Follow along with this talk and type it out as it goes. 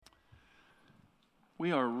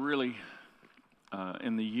We are really,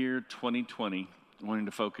 in the year 2020, wanting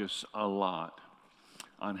to focus a lot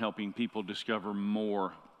on helping people discover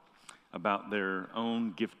more about their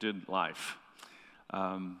own gifted life.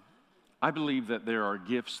 I believe that there are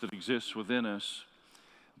gifts that exist within us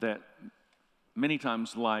that many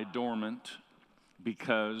times lie dormant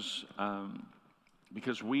because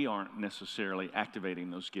we aren't necessarily activating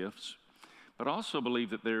those gifts, but I also believe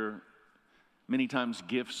that there are many times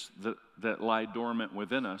gifts that lie dormant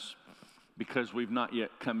within us because we've not yet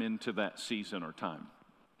come into that season or time.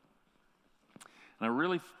 And I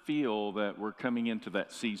really feel that we're coming into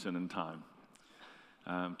that season and time.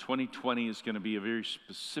 2020 is going to be a very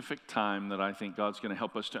specific time that I think God's going to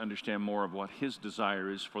help us to understand more of what His desire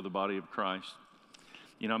is for the body of Christ.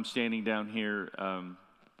 You know, I'm standing down here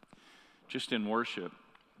just in worship,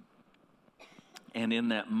 and in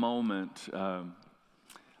that moment,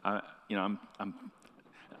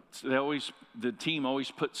 the team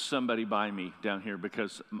always puts somebody by me down here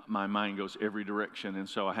because my mind goes every direction, and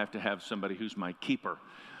so I have to have somebody who's my keeper.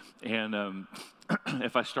 And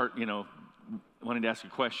if I start, wanting to ask a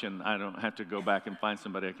question, I don't have to go back and find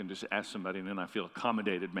somebody. I can just ask somebody, and then I feel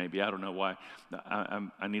accommodated maybe. I don't know why.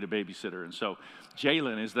 I need a babysitter. And so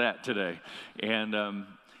Jalen is that today.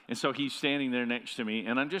 And so he's standing there next to me,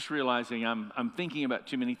 and I'm just realizing I'm thinking about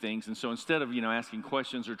too many things. And so instead of, asking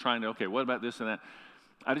questions or trying to, okay, what about this and that,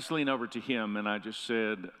 I just leaned over to him, and I just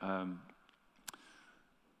said,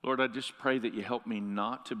 Lord, I just pray that you help me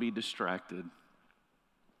not to be distracted.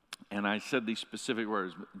 And I said these specific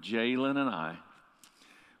words: Jalen and I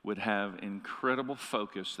would have incredible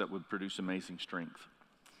focus that would produce amazing strength.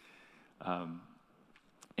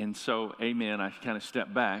 And so, amen, I kind of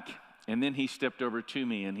stepped back. And then he stepped over to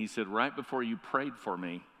me and he said, right before you prayed for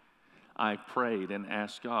me, I prayed and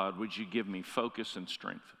asked God, would you give me focus and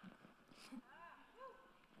strength?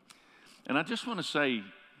 And I just want to say,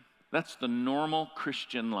 that's the normal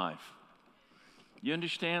Christian life. You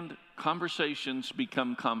understand? Conversations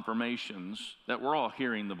become confirmations that we're all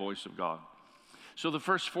hearing the voice of God. So the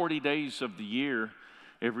first 40 days of the year,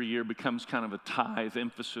 every year becomes kind of a tithe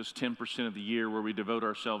emphasis, 10% of the year, where we devote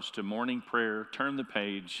ourselves to morning prayer, turn the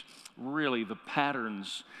page, really the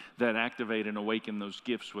patterns that activate and awaken those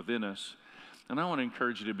gifts within us. And I want to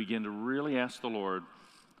encourage you to begin to really ask the Lord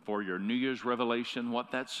for your New Year's revelation,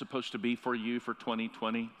 what that's supposed to be for you for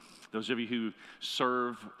 2020. Those of you who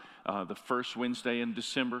serve the first Wednesday in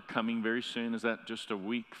December, coming very soon. Is that just a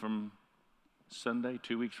week from Sunday,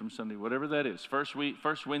 2 weeks from Sunday, whatever that is. First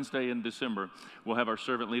Wednesday in December, we'll have our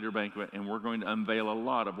servant leader banquet, and we're going to unveil a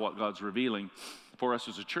lot of what God's revealing for us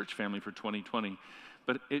as a church family for 2020.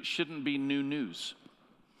 But it shouldn't be new news.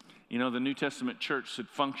 The New Testament church should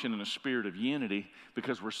function in a spirit of unity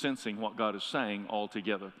because we're sensing what God is saying all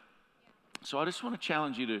together. So I just want to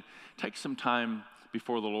challenge you to take some time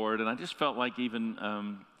before the Lord. And I just felt like even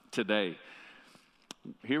today,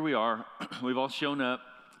 here we are, we've all shown up.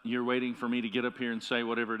 You're waiting for me to get up here and say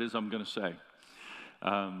whatever it is I'm going to say.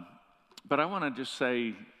 But I want to just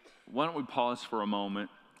say, why don't we pause for a moment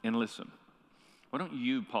and listen? Why don't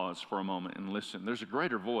you pause for a moment and listen? There's a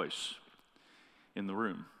greater voice in the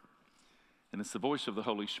room, and it's the voice of the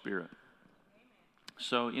Holy Spirit.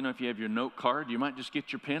 So, if you have your note card, you might just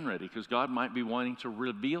get your pen ready because God might be wanting to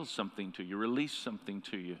reveal something to you, release something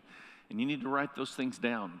to you. And you need to write those things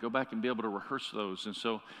down. Go back and be able to rehearse those. And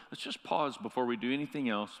so let's just pause before we do anything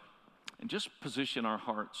else and just position our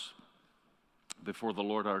hearts before the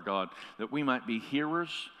Lord our God, that we might be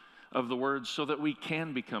hearers of the word so that we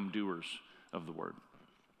can become doers of the word.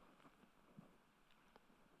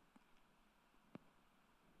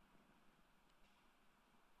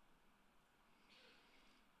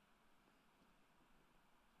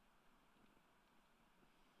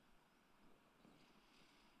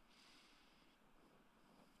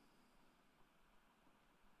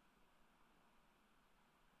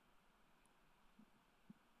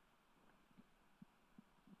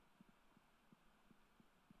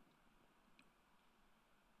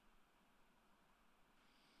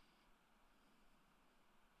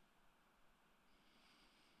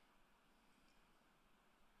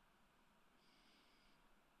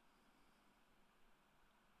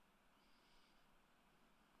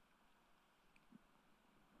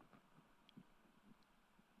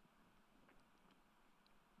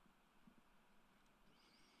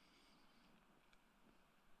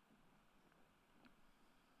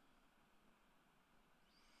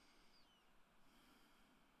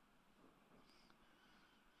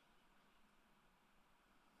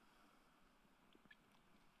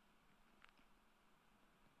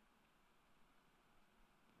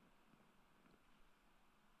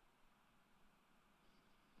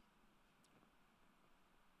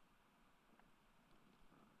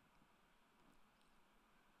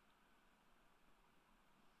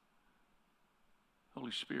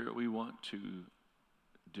 Holy Spirit, we want to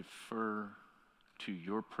defer to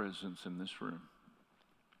your presence in this room.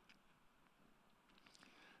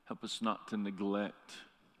 Help us not to neglect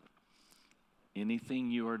anything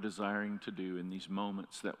you are desiring to do in these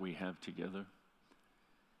moments that we have together.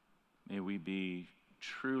 May we be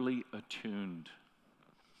truly attuned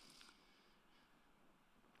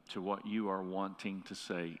to what you are wanting to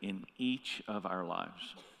say in each of our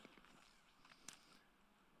lives.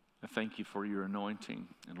 I thank you for your anointing.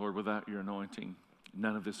 And Lord, without your anointing,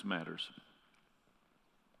 none of this matters.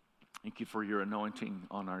 Thank you for your anointing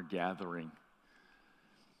on our gathering,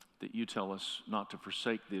 that you tell us not to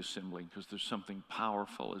forsake the assembly because there's something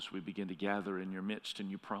powerful as we begin to gather in your midst,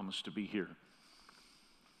 and you promise to be here.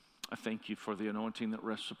 I thank you for the anointing that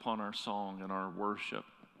rests upon our song and our worship.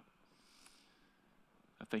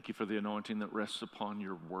 I thank you for the anointing that rests upon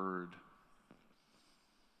your word.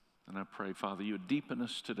 And I pray, Father, you would deepen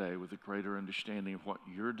us today with a greater understanding of what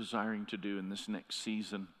you're desiring to do in this next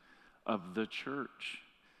season of the church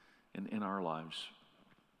and in our lives.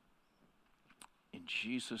 In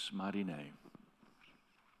Jesus' mighty name,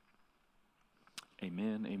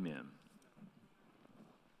 amen, amen.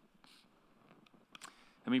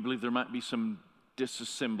 How many believe there might be some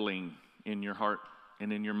disassembling in your heart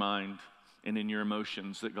and in your mind and in your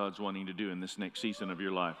emotions that God's wanting to do in this next season of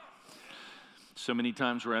your life? So many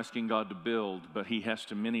times we're asking God to build, but he has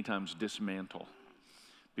to many times dismantle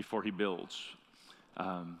before he builds.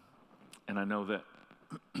 And I know that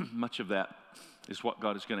much of that is what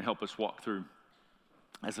God is going to help us walk through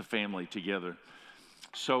as a family together.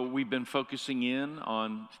 So we've been focusing in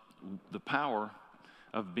on the power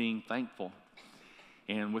of being thankful.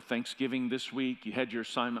 And with Thanksgiving this week, you had your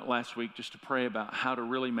assignment last week just to pray about how to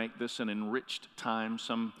really make this an enriched time.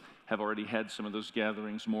 Some have already had some of those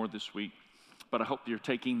gatherings, more this week. But I hope you're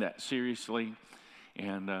taking that seriously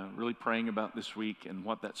and really praying about this week and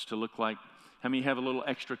what that's to look like. How many have a little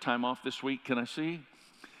extra time off this week? Can I see?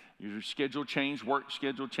 Your schedule changed, work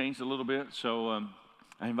schedule changed a little bit. So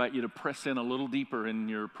I invite you to press in a little deeper in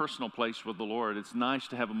your personal place with the Lord. It's nice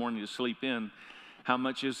to have a morning to sleep in. How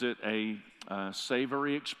much is it a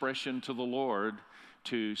savory expression to the Lord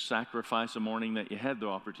to sacrifice a morning that you had the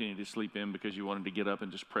opportunity to sleep in because you wanted to get up and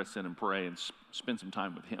just press in and pray and spend some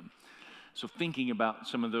time with him? So thinking about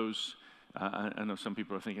some of those, I know some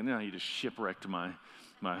people are thinking, no, you just shipwrecked my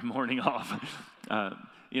morning off.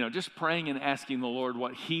 Just praying and asking the Lord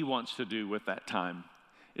what he wants to do with that time.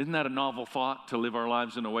 Isn't that a novel thought, to live our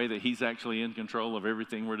lives in a way that he's actually in control of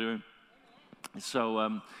everything we're doing? So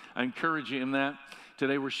I encourage you in that.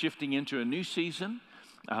 Today we're shifting into a new season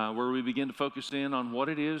where we begin to focus in on what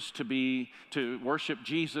it is to worship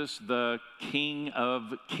Jesus, the King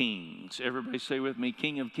of Kings. Everybody say with me,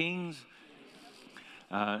 King of Kings.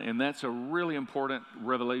 And that's a really important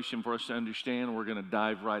revelation for us to understand. We're going to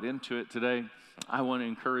dive right into it today. I want to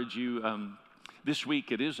encourage you, this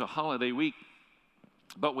week it is a holiday week,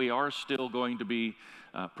 but we are still going to be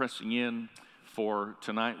pressing in for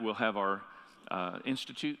tonight. We'll have our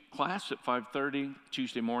Institute class at 5:30.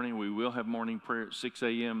 Tuesday morning, we will have morning prayer at 6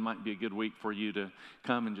 a.m. Might be a good week for you to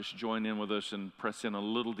come and just join in with us and press in a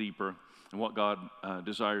little deeper in what God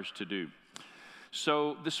desires to do.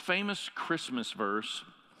 So this famous Christmas verse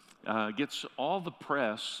gets all the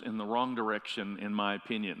press in the wrong direction, in my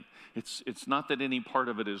opinion. It's not that any part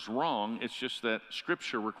of it is wrong. It's just that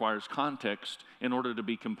Scripture requires context in order to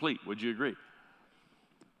be complete. Would you agree?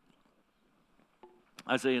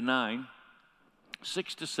 Isaiah 9,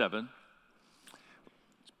 6-7.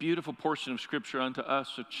 It's a beautiful portion of Scripture. Unto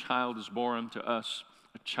us a child is born, unto us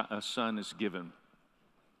a son is given.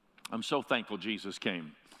 I'm so thankful Jesus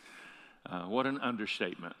came. What an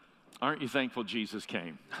understatement. Aren't you thankful Jesus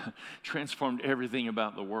came? Transformed everything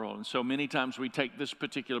about the world. And so many times we take this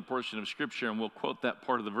particular portion of Scripture and we'll quote that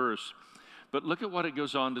part of the verse. But look at what it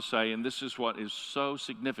goes on to say, and this is what is so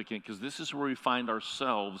significant, because this is where we find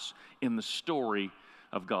ourselves in the story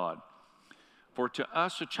of God. For to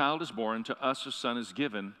us a child is born, to us a son is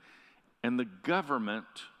given, and the government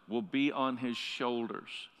will be on his shoulders.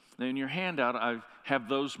 Now in your handout, I have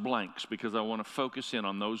those blanks because I want to focus in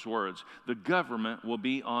on those words. The government will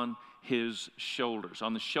be on his shoulders.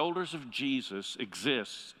 On the shoulders of Jesus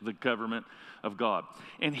exists the government of God.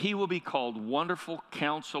 And he will be called Wonderful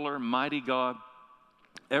Counselor, Mighty God,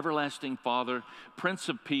 Everlasting Father, Prince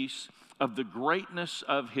of Peace. Of the greatness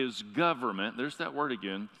of his government, there's that word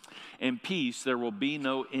again, and peace there will be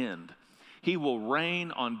no end. He will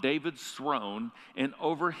reign on David's throne and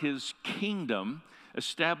over his kingdom,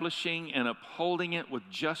 establishing and upholding it with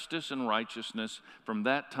justice and righteousness from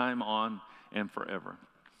that time on and forever.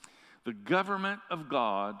 The government of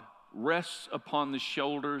God rests upon the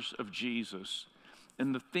shoulders of Jesus,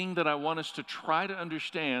 And the thing that I want us to try to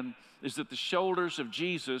understand is that the shoulders of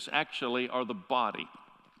Jesus actually are the body,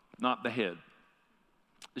 not the head.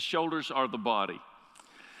 The shoulders are the body.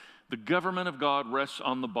 The government of God rests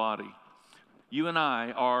on the body. You and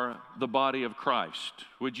I are the body of Christ.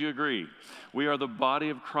 Would you agree? We are the body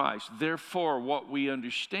of Christ. Therefore, what we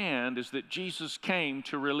understand is that Jesus came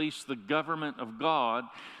to release the government of God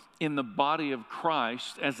in the body of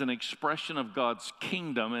Christ as an expression of God's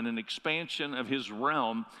kingdom and an expansion of His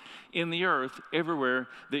realm in the earth everywhere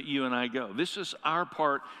that you and I go. This is our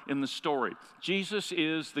part in the story. Jesus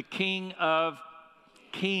is the King of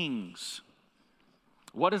Kings.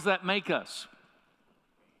 What does that make us?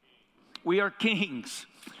 We are kings.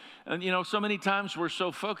 And you know, so many times we're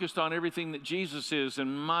so focused on everything that Jesus is,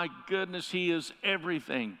 and my goodness, He is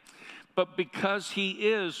everything. But because He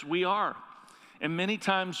is, we are. And many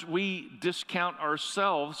times we discount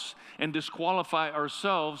ourselves and disqualify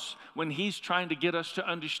ourselves when He's trying to get us to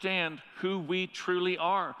understand who we truly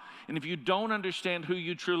are. And if you don't understand who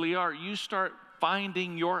you truly are, you start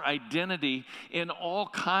finding your identity in all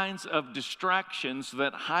kinds of distractions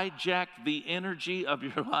that hijack the energy of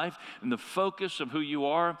your life and the focus of who you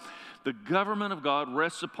are. The government of God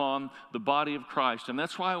rests upon the body of Christ. And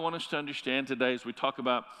that's why I want us to understand today, as we talk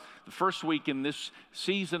about the first week in this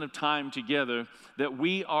season of time together, that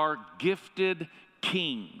we are gifted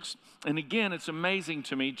kings. And again, it's amazing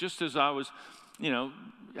to me, just as I was,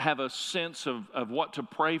 have a sense of what to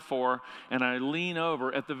pray for, and I lean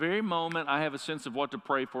over. At the very moment I have a sense of what to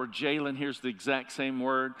pray for, Jalen hears the exact same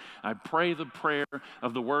word. I pray the prayer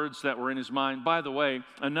of the words that were in his mind. By the way,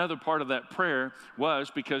 another part of that prayer was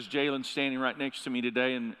because Jalen's standing right next to me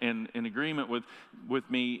today and in agreement with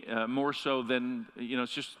me more so than,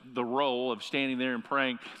 it's just the role of standing there and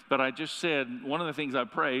praying. But I just said, one of the things I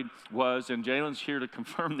prayed was, and Jalen's here to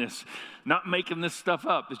confirm this, not making this stuff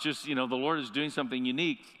up. It's just, the Lord is doing something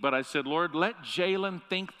unique. But I said, Lord, let Jalen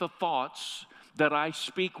think the thoughts that I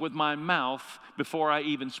speak with my mouth before I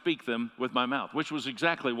even speak them with my mouth, which was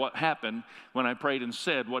exactly what happened when I prayed and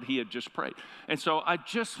said what he had just prayed. And so I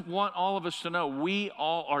just want all of us to know we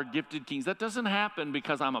all are gifted kings. That doesn't happen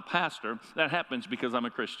because I'm a pastor. That happens because I'm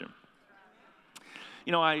a Christian.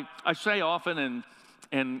 I say often,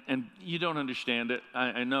 and you don't understand it.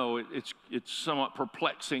 I know it's somewhat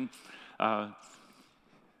perplexing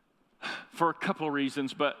for a couple of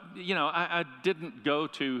reasons, but I didn't go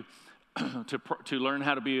to learn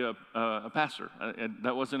how to be a pastor.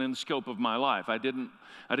 That wasn't in the scope of my life. I didn't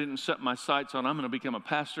set my sights on I'm going to become a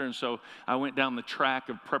pastor, and so I went down the track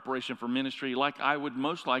of preparation for ministry like I would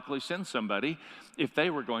most likely send somebody if they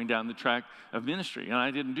were going down the track of ministry, and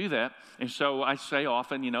I didn't do that. And so I say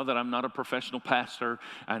often, that I'm not a professional pastor.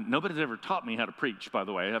 Nobody's ever taught me how to preach, by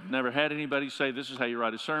the way. I've never had anybody say, this is how you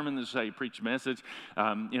write a sermon, this is how you preach a message.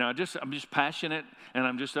 I'm just passionate, and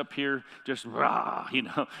I'm just up here just rah,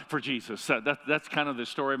 for Jesus. That's kind of the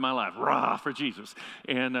story of my life, rah, for Jesus.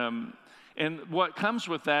 And what comes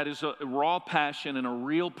with that is a raw passion and a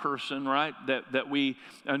real person, right, that we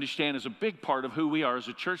understand is a big part of who we are as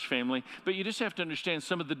a church family. But you just have to understand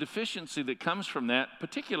some of the deficiency that comes from that,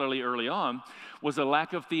 particularly early on, was a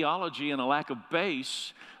lack of theology and a lack of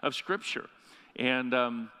base of Scripture.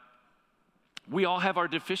 And we all have our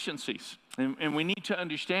deficiencies, and we need to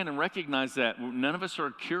understand and recognize that. None of us are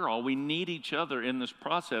a cure-all. We need each other in this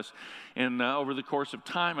process. And over the course of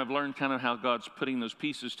time, I've learned kind of how God's putting those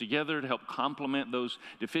pieces together to help complement those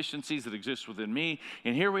deficiencies that exist within me.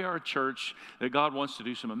 And here we are, a church that God wants to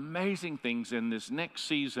do some amazing things in this next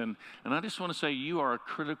season. And I just want to say you are a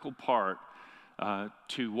critical part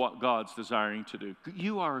to what God's desiring to do.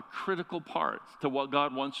 You are a critical part to what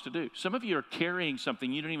God wants to do. Some of you are carrying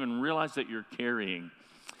something you don't even realize that you're carrying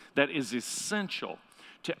that is essential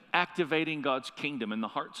to activating God's kingdom in the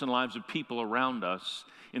hearts and lives of people around us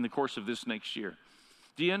in the course of this next year.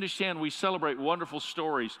 Do you understand? We celebrate wonderful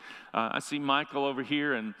stories. I see Michael over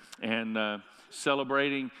here and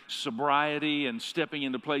celebrating sobriety and stepping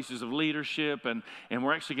into places of leadership. And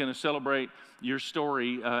we're actually going to celebrate your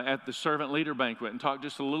story at the Servant Leader Banquet and talk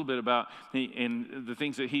just a little bit about the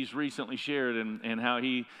things that he's recently shared and how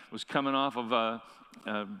he was coming off of a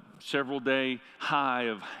several-day high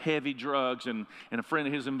of heavy drugs, and a friend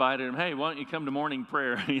of his invited him, hey, why don't you come to morning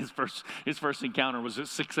prayer? His first encounter was at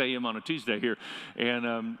 6 a.m. on a Tuesday here,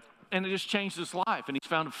 and it just changed his life, and he's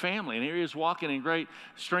found a family, and here he is walking in great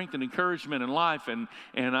strength and encouragement in life, and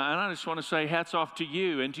I just want to say hats off to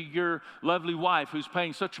you and to your lovely wife who's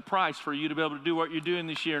paying such a price for you to be able to do what you're doing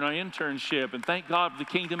this year in our internship, and thank God the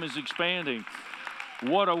kingdom is expanding.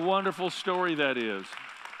 What a wonderful story that is.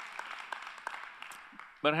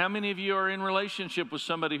 But how many of you are in relationship with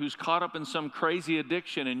somebody who's caught up in some crazy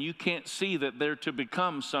addiction and you can't see that they're to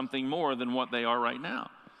become something more than what they are right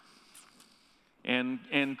now?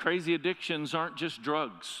 And crazy addictions aren't just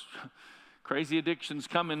drugs. Crazy addictions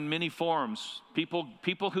come in many forms.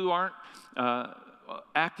 People who aren't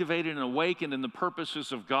activated and awakened in the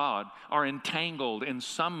purposes of God are entangled in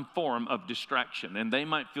some form of distraction, and they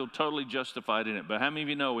might feel totally justified in it. But how many of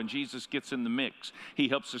you know when Jesus gets in the mix, he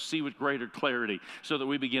helps us see with greater clarity so that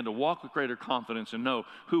we begin to walk with greater confidence and know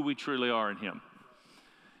who we truly are in him?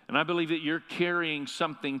 And I believe that you're carrying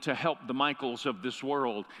something to help the Michaels of this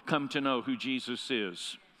world come to know who Jesus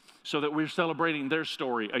is, so that we're celebrating their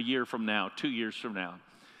story a year from now, 2 years from now.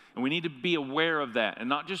 And we need to be aware of that and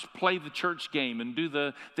not just play the church game and do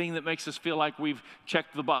the thing that makes us feel like we've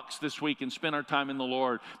checked the box this week and spent our time in the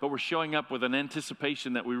Lord, but we're showing up with an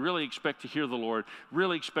anticipation that we really expect to hear the Lord,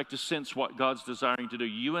 really expect to sense what God's desiring to do.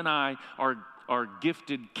 You and I are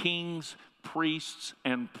gifted kings, priests,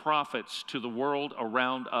 and prophets to the world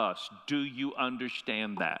around us. Do you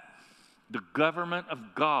understand that? The government of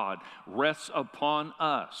God rests upon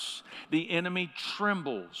us. The enemy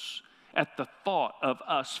trembles at the thought of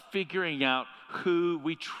us figuring out who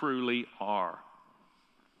we truly are.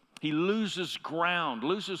 He loses ground,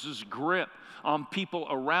 loses his grip on people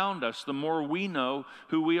around us the more we know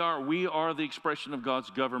who we are. We are the expression of God's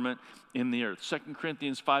government in the earth. 2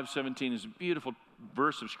 Corinthians 5:17 is a beautiful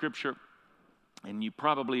verse of Scripture, and you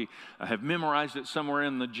probably have memorized it somewhere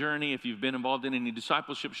in the journey if you've been involved in any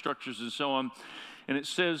discipleship structures and so on. And it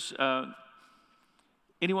says,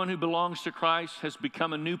 anyone who belongs to Christ has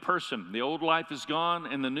become a new person. The old life is gone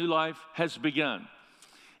and the new life has begun.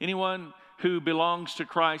 Anyone who belongs to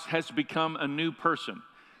Christ has become a new person.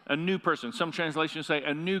 A new person. Some translations say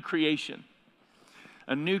a new creation.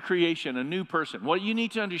 A new creation, a new person. What you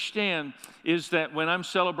need to understand is that when I'm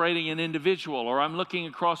celebrating an individual or I'm looking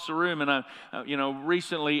across the room, and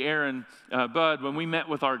recently Aaron, Bud, when we met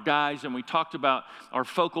with our guys and we talked about our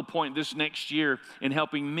focal point this next year in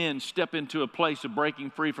helping men step into a place of breaking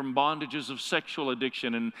free from bondages of sexual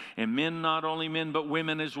addiction, and men, not only men, but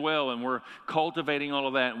women as well, and we're cultivating all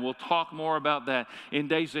of that, and we'll talk more about that in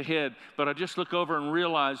days ahead. But I just look over and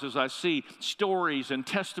realize as I see stories and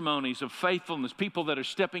testimonies of faithfulness, people that are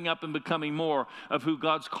stepping up and becoming more of who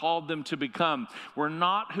God's called them to become. We're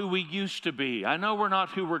not who we used to be. I know we're not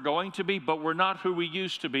who we're going to be, but we're not who we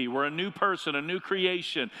used to be. We're a new person, a new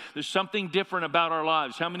creation. There's something different about our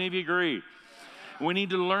lives. How many of you agree? We need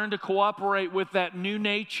to learn to cooperate with that new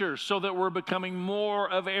nature so that we're becoming more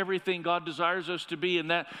of everything God desires us to be. And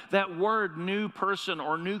that word new person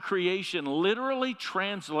or new creation literally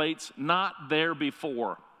translates not there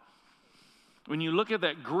before. When you look at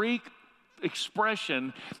that Greek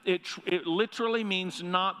expression, it literally means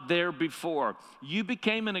not there before. You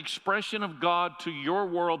became an expression of God to your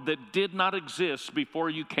world that did not exist before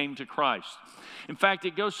you came to Christ. In fact,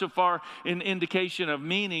 it goes so far in indication of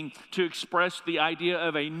meaning to express the idea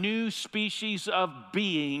of a new species of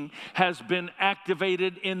being has been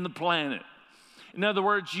activated in the planet. In other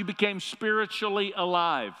words, you became spiritually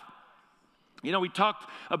alive. You know, we talked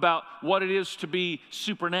about what it is to be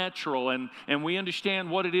supernatural, and we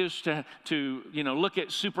understand what it is to look at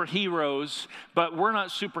superheroes, but we're not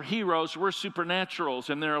superheroes, we're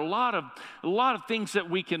supernaturals. And there are a lot of things that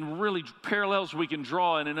we can really, parallels we can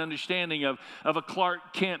draw in an understanding of a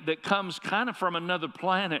Clark Kent that comes kind of from another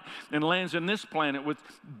planet and lands in this planet with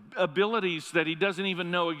abilities that he doesn't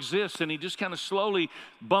even know exist, and he just kind of slowly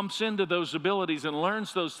bumps into those abilities and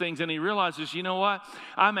learns those things, and he realizes, you know what,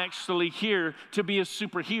 I'm actually here to be a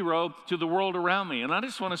superhero to the world around me. And I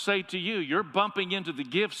just want to say to you, you're bumping into the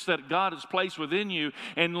gifts that God has placed within you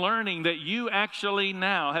and learning that you actually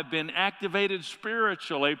now have been activated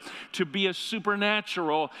spiritually to be a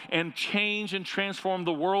supernatural and change and transform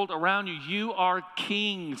the world around you. You are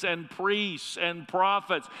kings and priests and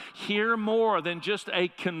prophets. Hear more than just a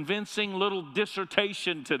convincing little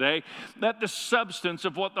dissertation today, that the substance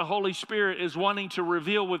of what the Holy Spirit is wanting to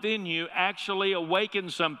reveal within you actually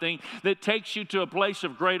awakens something that takes you to a place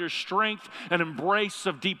of greater strength, an embrace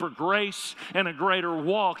of deeper grace, and a greater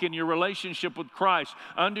walk in your relationship with Christ.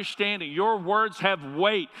 Understanding your words have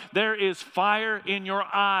weight. There is fire in your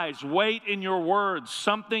eyes, weight in your words.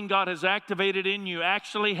 Something God has activated in you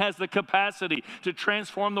actually has the capacity to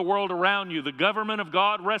transform the world around you. The government of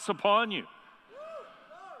God rests upon you.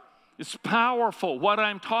 It's powerful. What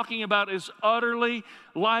I'm talking about is utterly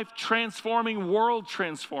life-transforming,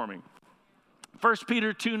 world-transforming. 1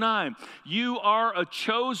 Peter 2:9, you are a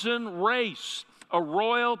chosen race, a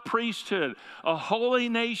royal priesthood, a holy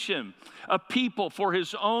nation, a people for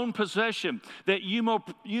his own possession, that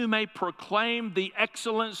you may proclaim the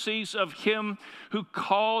excellencies of him who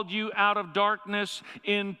called you out of darkness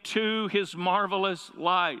into his marvelous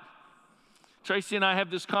light. Tracy and I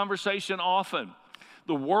have this conversation often.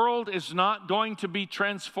 The world is not going to be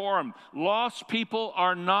transformed. Lost people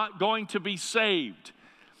are not going to be saved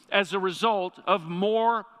as a result of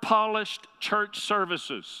more polished church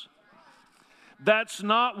services. That's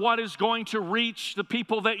not what is going to reach the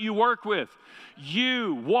people that you work with.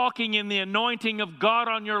 You walking in the anointing of God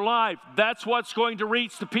on your life, that's what's going to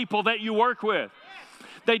reach the people that you work with.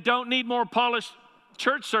 They don't need more polished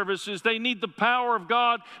church services. They need the power of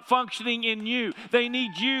God functioning in you. They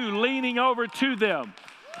need you leaning over to them,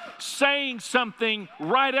 saying something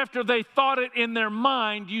right after they thought it in their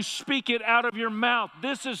mind. You speak it out of your mouth.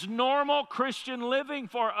 This is normal Christian living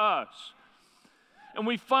for us. And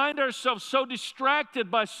we find ourselves so distracted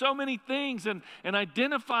by so many things and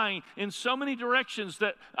identifying in so many directions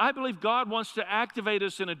that I believe God wants to activate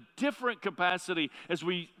us in a different capacity as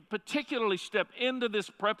we particularly step into this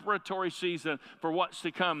preparatory season for what's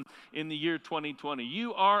to come in the year 2020.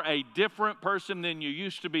 You are a different person than you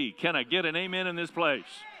used to be. Can I get an amen in this place?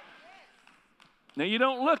 Now, you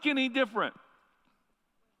don't look any different.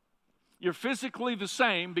 You're physically the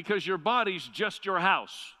same because your body's just your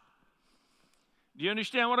house. Do you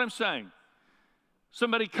understand what I'm saying?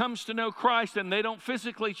 Somebody comes to know Christ and they don't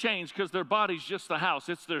physically change because their body's just the house.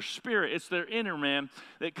 It's their spirit, it's their inner man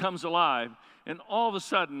that comes alive. And all of a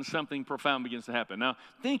sudden, something profound begins to happen. Now,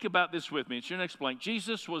 think about this with me. It's your next blank.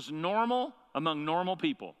 Jesus was normal among normal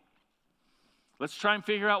people. Let's try and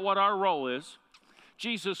figure out what our role is.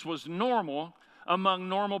 Jesus was normal among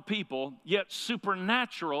normal people, yet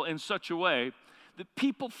supernatural in such a way that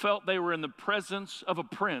people felt they were in the presence of a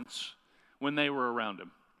prince when they were around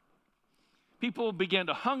him. People began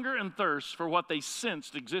to hunger and thirst for what they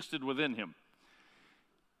sensed existed within him.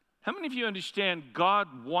 How many of you understand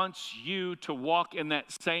God wants you to walk in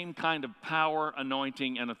that same kind of power,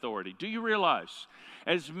 anointing, and authority? Do you realize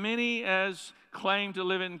as many as claim to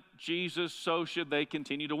live in Jesus, so should they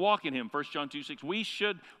continue to walk in him? 1 John 2:6. We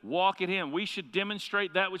should walk in him. We should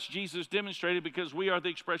demonstrate that which Jesus demonstrated because we are the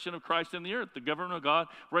expression of Christ in the earth. The government of God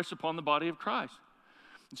rests upon the body of Christ.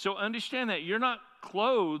 So understand that you're not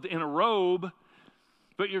clothed in a robe,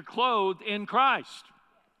 but you're clothed in Christ.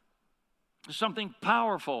 There's something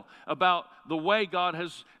powerful about the way God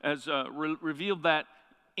has revealed that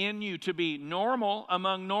in you to be normal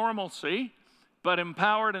among normalcy, but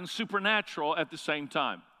empowered and supernatural at the same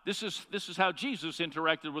time. This is how Jesus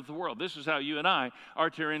interacted with the world. This is how you and I are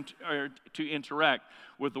to interact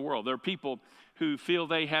with the world. There are people who feel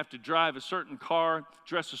they have to drive a certain car,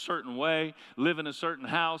 dress a certain way, live in a certain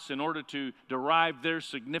house in order to derive their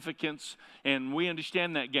significance. And we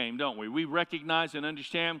understand that game, don't we? We recognize and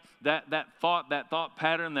understand that thought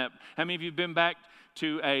pattern. How many of you have been back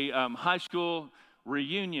to a high school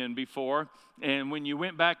reunion before, and when you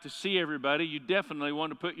went back to see everybody, you definitely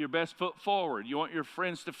want to put your best foot forward. You want your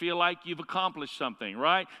friends to feel like you've accomplished something,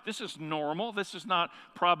 right? This is normal. This is not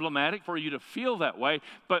problematic for you to feel that way,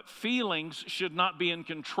 but feelings should not be in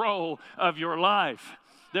control of your life.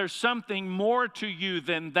 There's something more to you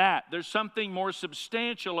than that. There's something more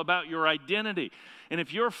substantial about your identity. And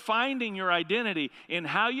if you're finding your identity in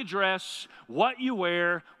how you dress, what you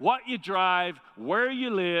wear, what you drive, where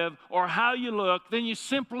you live, or how you look, then you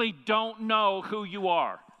simply don't know who you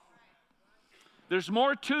are. There's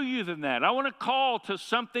more to you than that. I want to call to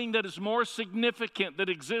something that is more significant that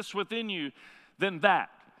exists within you than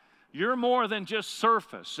that. You're more than just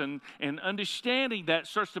surface, and understanding that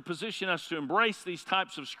starts to position us to embrace these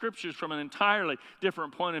types of scriptures from an entirely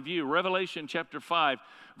different point of view. Revelation chapter 5,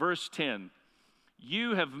 verse 10.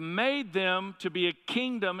 You have made them to be a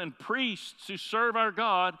kingdom and priests who serve our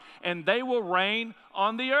God, and they will reign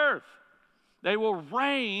on the earth. They will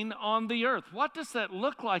reign on the earth. What does that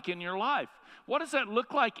look like in your life? What does that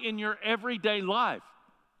look like in your everyday life?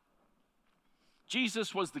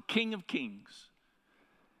 Jesus was the King of Kings.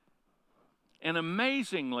 And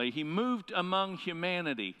amazingly, he moved among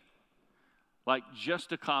humanity like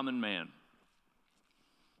just a common man.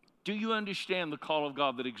 Do you understand the call of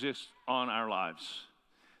God that exists on our lives?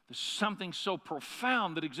 There's something so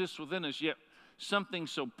profound that exists within us, yet something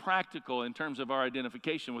so practical in terms of our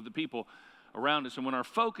identification with the people around us. And when our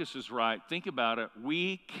focus is right, think about it,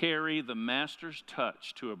 we carry the Master's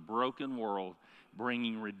touch to a broken world,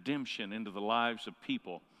 bringing redemption into the lives of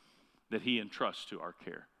people that he entrusts to our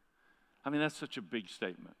care. I mean, that's such a big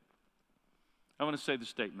statement. I want to say the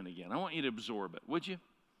statement again. I want you to absorb it, would you?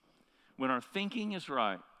 When our thinking is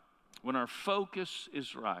right, when our focus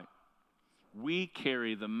is right, we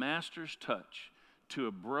carry the Master's touch to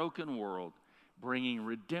a broken world, bringing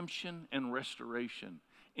redemption and restoration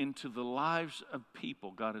into the lives of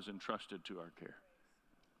people God has entrusted to our care.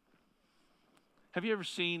 Have you ever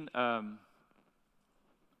seen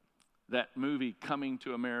that movie, Coming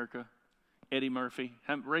to America? Eddie Murphy.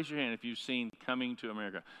 Raise your hand if you've seen Coming to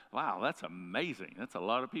America. Wow, that's amazing. That's a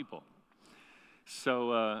lot of people.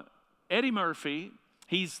 So Eddie Murphy,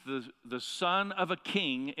 he's the son of a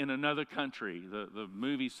king in another country. The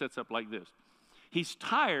movie sets up like this. He's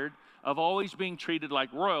tired of always being treated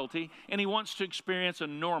like royalty, and he wants to experience a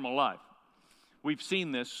normal life. We've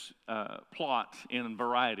seen this plot in a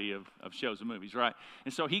variety of shows and movies, right?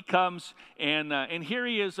 And so he comes, and here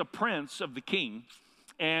he is, a prince of the king.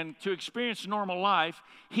 And to experience normal life,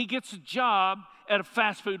 he gets a job at a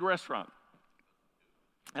fast food restaurant.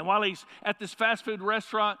 And while he's at this fast food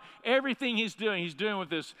restaurant, everything he's doing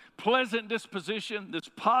with this pleasant disposition, this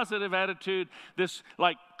positive attitude, this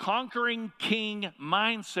like conquering king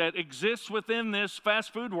mindset exists within this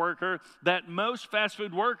fast food worker that most fast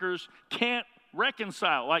food workers can't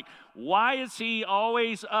reconcile. Like, why is he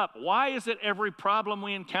always up? Why is it every problem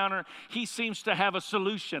we encounter, he seems to have a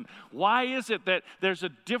solution? Why is it that there's a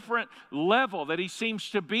different level that he seems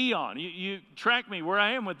to be on? You track me where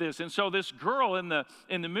I am with this. And so this girl in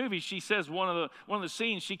the movie, she says one of the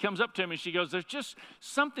scenes, she comes up to him and she goes, "There's just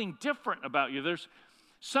something different about you. There's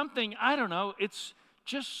something, I don't know, it's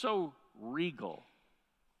just so regal."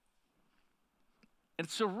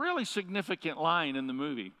 It's a really significant line in the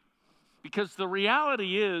movie. Because the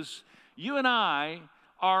reality is, you and I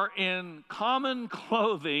are in common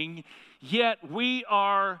clothing, yet we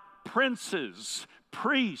are princes,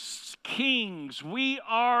 priests, kings. We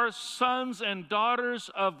are sons and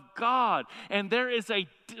daughters of God. And there is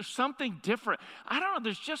something different. I don't know,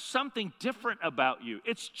 there's just something different about you.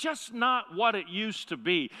 It's just not what it used to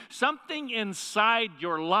be. Something inside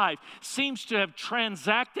your life seems to have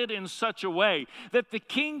transacted in such a way that the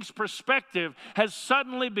king's perspective has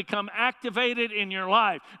suddenly become activated in your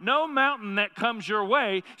life. No mountain that comes your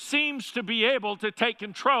way seems to be able to take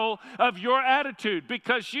control of your attitude,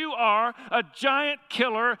 because you are a giant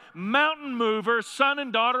killer, mountain mover, son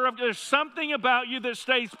and daughter of. There's something about you that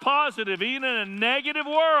stays positive, even in a negative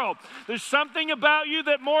world. There's something about you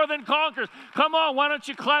that more than conquers. Come on, why don't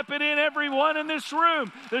you clap it in, everyone in this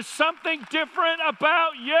room? There's something different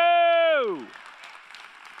about you.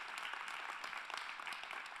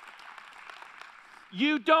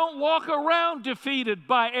 You don't walk around defeated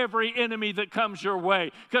by every enemy that comes your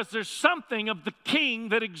way, because there's something of the king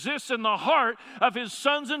that exists in the heart of his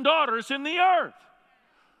sons and daughters in the earth.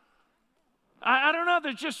 I don't know,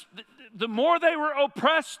 there's just, the more they were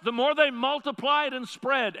oppressed, the more they multiplied and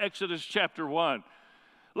spread, Exodus chapter 1.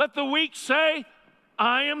 Let the weak say,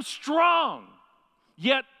 "I am strong,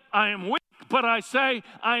 yet I am weak, but I say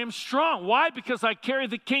I am strong." Why? Because I carry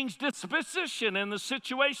the king's disposition, and the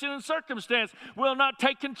situation and circumstance will not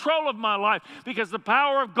take control of my life, because the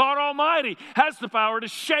power of God Almighty has the power to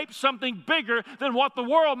shape something bigger than what the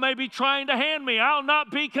world may be trying to hand me. I'll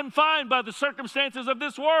not be confined by the circumstances of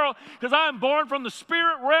this world, because I am born from the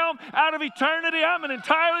spirit realm out of eternity. I'm an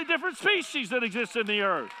entirely different species that exists in the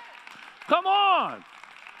earth. Come on.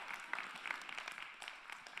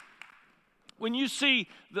 When you see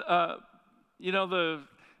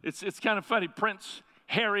it's kind of funny. Prince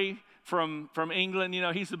Harry from England,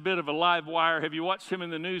 he's a bit of a live wire. Have you watched him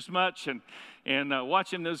in the news much? And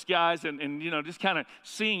watching those guys and just kind of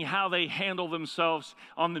seeing how they handle themselves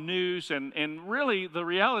on the news. And really, the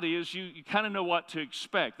reality is you kind of know what to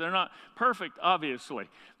expect. They're not perfect, obviously,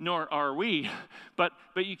 nor are we. But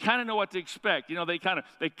you kind of know what to expect.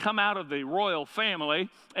 They come out of the royal family,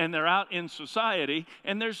 and they're out in society.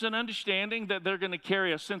 And there's an understanding that they're going to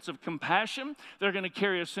carry a sense of compassion. They're going to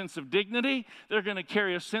carry a sense of dignity. They're going to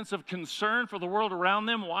carry a sense of concern for the world around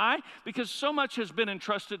them. Why? Because so much has been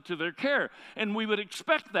entrusted to their care. And we would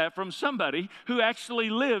expect that from somebody who actually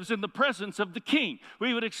lives in the presence of the king.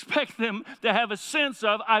 We would expect them to have a sense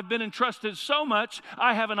of, I've been entrusted so much,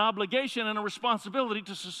 I have an obligation and a responsibility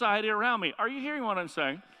to society around me. Are you hearing what I'm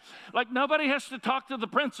saying? Like, nobody has to talk to the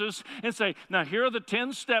princes and say, now here are the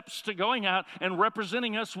 10 steps to going out and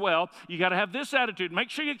representing us well. You got to have this attitude. Make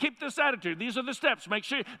sure you keep this attitude. These are the steps. Make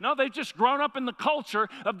sure No, they've just grown up in the culture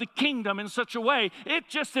of the kingdom in such a way. It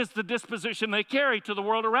just is the disposition they carry to the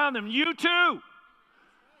world around them. You too.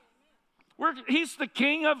 He's the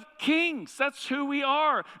King of Kings. That's who we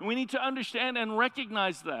are. And we need to understand and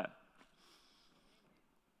recognize that.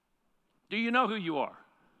 Do you know who you are?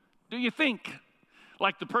 Do you think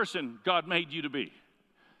like the person God made you to be?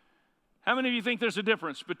 How many of you think there's a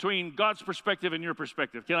difference between God's perspective and your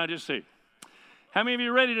perspective? Can I just see? How many of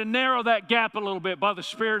you are ready to narrow that gap a little bit by the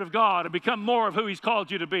Spirit of God and become more of who He's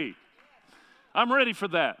called you to be? I'm ready for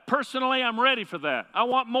that. Personally, I'm ready for that. I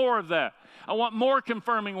want more of that. I want more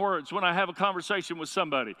confirming words when I have a conversation with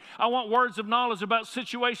somebody. I want words of knowledge about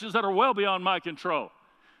situations that are well beyond my control.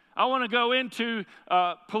 I want to go into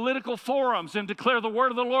political forums and declare the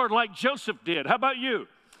word of the Lord like Joseph did. How about you?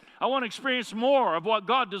 I want to experience more of what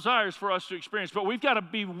God desires for us to experience, but we've got to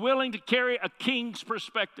be willing to carry a king's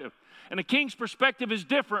perspective. And a king's perspective is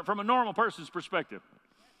different from a normal person's perspective.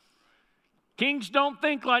 Kings don't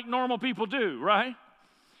think like normal people do, right?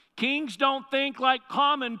 Kings don't think like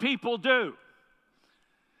common people do.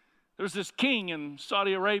 There's this king in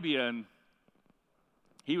Saudi Arabia, and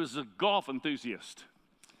he was a golf enthusiast.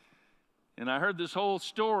 And I heard this whole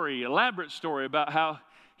story, elaborate story, about how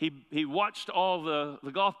he watched all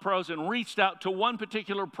the golf pros and reached out to one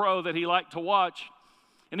particular pro that he liked to watch.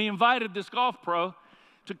 And he invited this golf pro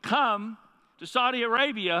to come to Saudi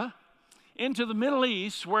Arabia into the Middle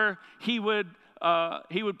East, where he would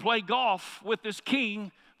play golf with this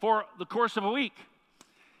king for the course of a week.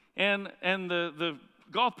 And the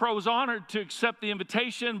golf pro was honored to accept the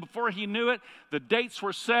invitation. Before he knew it, the dates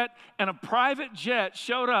were set, and a private jet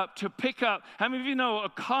showed up to pick up. How many of you know a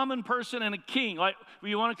common person and a king? Like,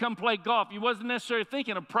 you want to come play golf. He wasn't necessarily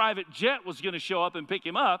thinking a private jet was going to show up and pick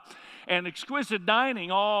him up. And exquisite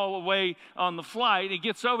dining all the way on the flight. He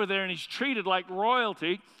gets over there, and he's treated like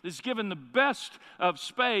royalty. He's given the best of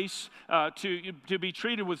space to be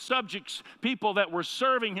treated with subjects, people that were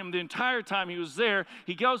serving him the entire time he was there.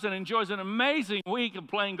 He goes and enjoys an amazing week of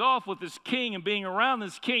playing golf with this king and being around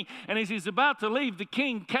this king. And as he's about to leave, the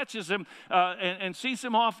king catches him and sees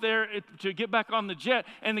him off there to get back on the jet.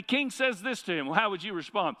 And the king says this to him. Well, how would you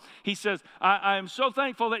respond? He says, I am so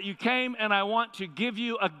thankful that you came, and I want to give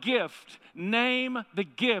you a gift. Name the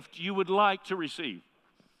gift you would like to receive.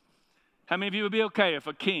 How many of you would be okay if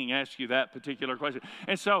a king asked you that particular question?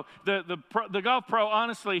 And so the golf pro,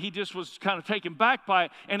 honestly, he just was kind of taken back by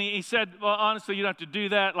it. And he said, well, honestly, you don't have to do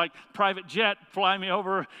that. Like, private jet, fly me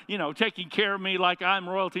over, taking care of me like I'm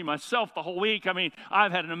royalty myself the whole week. I mean,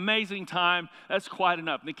 I've had an amazing time. That's quite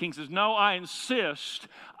enough. And the king says, no, I insist.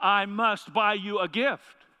 I must buy you a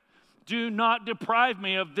gift. Do not deprive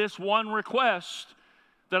me of this one request,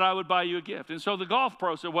 that I would buy you a gift. And so the golf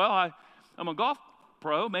pro said, well, I'm a golf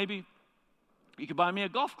pro. Maybe you could buy me a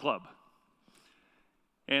golf club.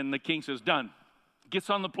 And the king says, done. Gets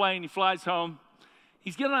on the plane. He flies home.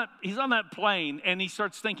 He's on that plane, and he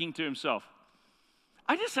starts thinking to himself,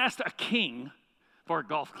 I just asked a king for a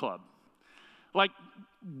golf club. Like,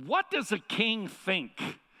 what does a king think?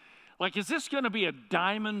 Like, is this going to be a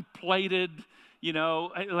diamond-plated,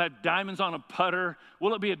 have diamonds on a putter?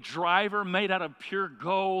 Will it be a driver made out of pure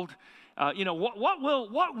gold?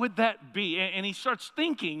 What would that be? And he starts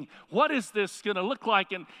thinking, what is this going to look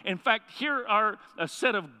like? And in fact, here are a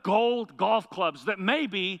set of gold golf clubs that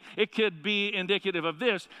maybe it could be indicative of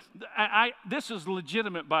this. This is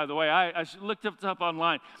legitimate, by the way. I looked it up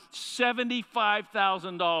online.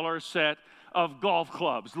 $75,000 set of golf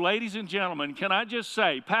clubs. Ladies and gentlemen, can I just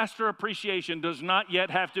say, pastor appreciation does not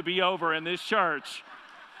yet have to be over in this church.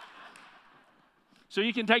 So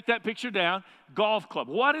you can take that picture down. Golf club.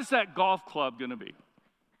 What is that golf club going to be?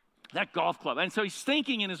 That golf club. And so he's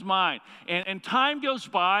thinking in his mind. And time goes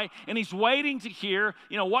by, and he's waiting to hear,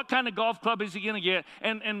 what kind of golf club is he going to get?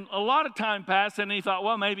 And a lot of time passed, and he thought,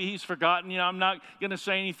 well, maybe he's forgotten. I'm not going to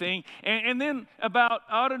say anything. And then about,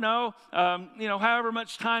 I don't know, however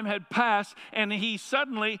much time had passed, and he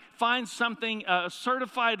suddenly finds something, a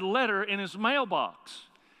certified letter in his mailbox.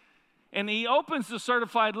 And he opens the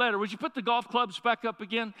certified letter. Would you put the golf clubs back up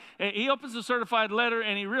again? And he opens the certified letter,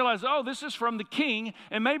 and he realizes, oh, this is from the king,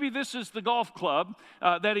 and maybe this is the golf club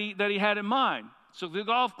that he had in mind. So the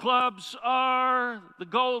golf clubs are the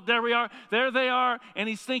gold. There we are. There they are. And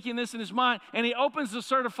he's thinking this in his mind. And he opens the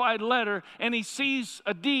certified letter, and he sees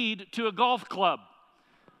a deed to a golf club.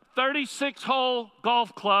 36-hole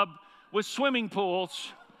golf club with swimming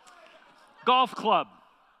pools. Golf club.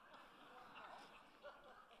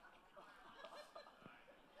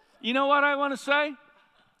 You know what I want to say?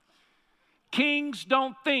 Kings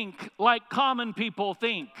don't think like common people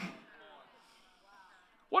think.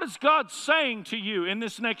 What is God saying to you in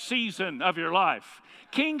this next season of your life?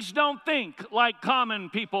 Kings don't think like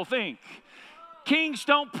common people think. Kings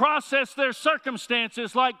don't process their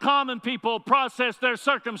circumstances like common people process their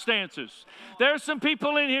circumstances. There are some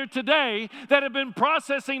people in here today that have been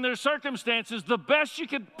processing their circumstances. The best you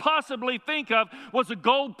could possibly think of was a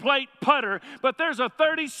gold plate putter, but there's a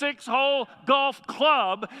 36-hole golf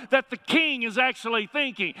club that the king is actually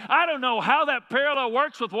thinking. I don't know how that parallel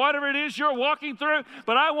works with whatever it is you're walking through,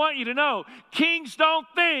 but I want you to know, kings don't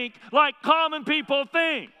think like common people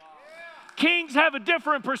think. Kings have a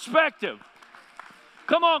different perspective.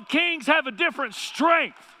 Come on, kings have a different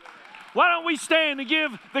strength. Why don't we stand and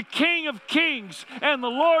give the King of Kings and the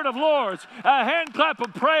Lord of Lords a hand clap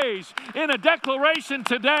of praise in a declaration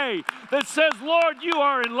today that says, Lord, you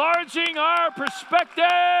are enlarging our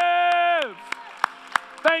perspective.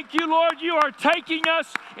 Thank you, Lord, you are taking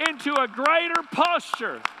us into a greater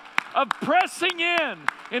posture of pressing in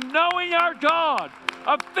and knowing our God,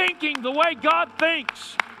 of thinking the way God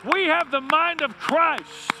thinks. We have the mind of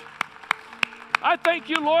Christ. I thank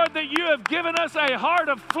you, Lord, that you have given us a heart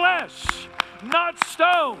of flesh, not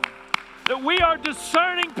stone, that we are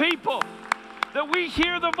discerning people, that we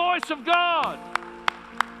hear the voice of God,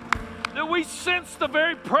 that we sense the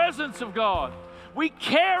very presence of God. We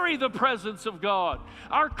carry the presence of God.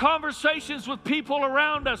 Our conversations with people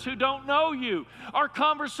around us who don't know you are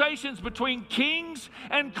conversations between kings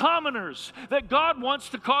and commoners, that God wants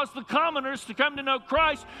to cause the commoners to come to know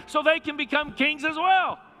Christ so they can become kings as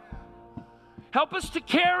well. Help us to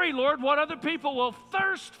carry, Lord, what other people will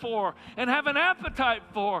thirst for and have an appetite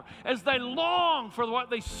for as they long for what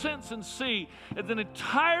they sense and see. It's an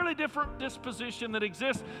entirely different disposition that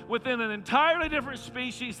exists within an entirely different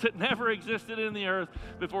species that never existed in the earth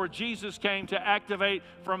before Jesus came to activate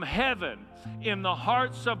from heaven in the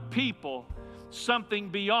hearts of people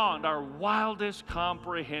something beyond our wildest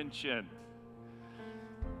comprehension.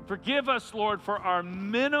 Forgive us, Lord, for our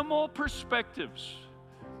minimal perspectives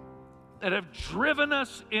that have driven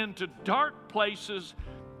us into dark places,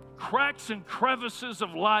 cracks and crevices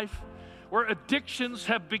of life, where addictions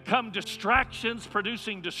have become distractions,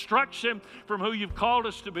 producing destruction from who you've called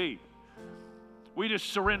us to be. We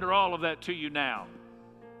just surrender all of that to you now.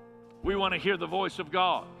 We want to hear the voice of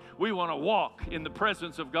God. We want to walk in the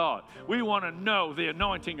presence of God. We want to know the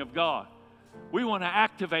anointing of God. We want to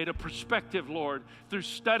activate a perspective, Lord, through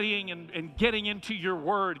studying and getting into your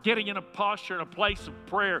word, getting in a posture and a place of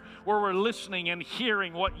prayer where we're listening and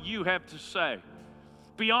hearing what you have to say.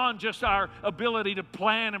 Beyond just our ability to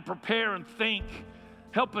plan and prepare and think,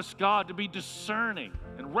 help us, God, to be discerning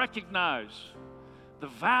and recognize the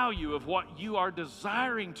value of what you are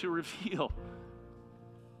desiring to reveal.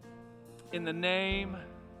 In the name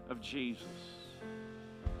of Jesus.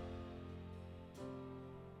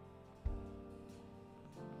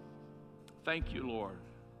 Thank you, Lord.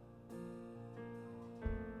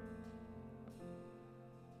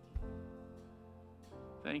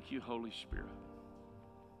 Thank you, Holy Spirit.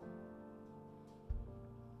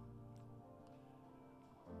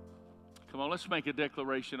 Come on, let's make a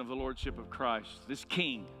declaration of the Lordship of Christ, this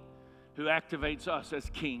King who activates us as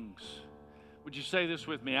kings. Would you say this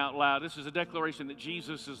with me out loud? This is a declaration that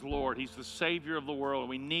Jesus is Lord. He's the Savior of the world, and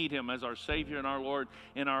we need Him as our Savior and our Lord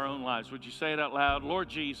in our own lives. Would you say it out loud? Lord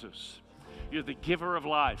Jesus, you're the giver of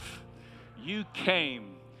life. You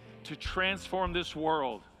came to transform this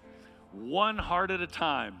world one heart at a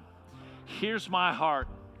time. Here's my heart.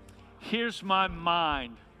 Here's my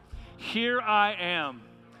mind. Here I am,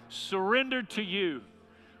 surrendered to you.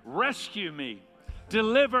 Rescue me.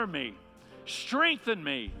 Deliver me. Strengthen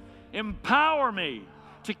me. Empower me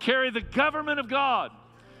to carry the government of God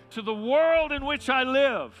to the world in which I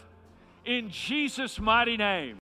live. In Jesus' mighty name.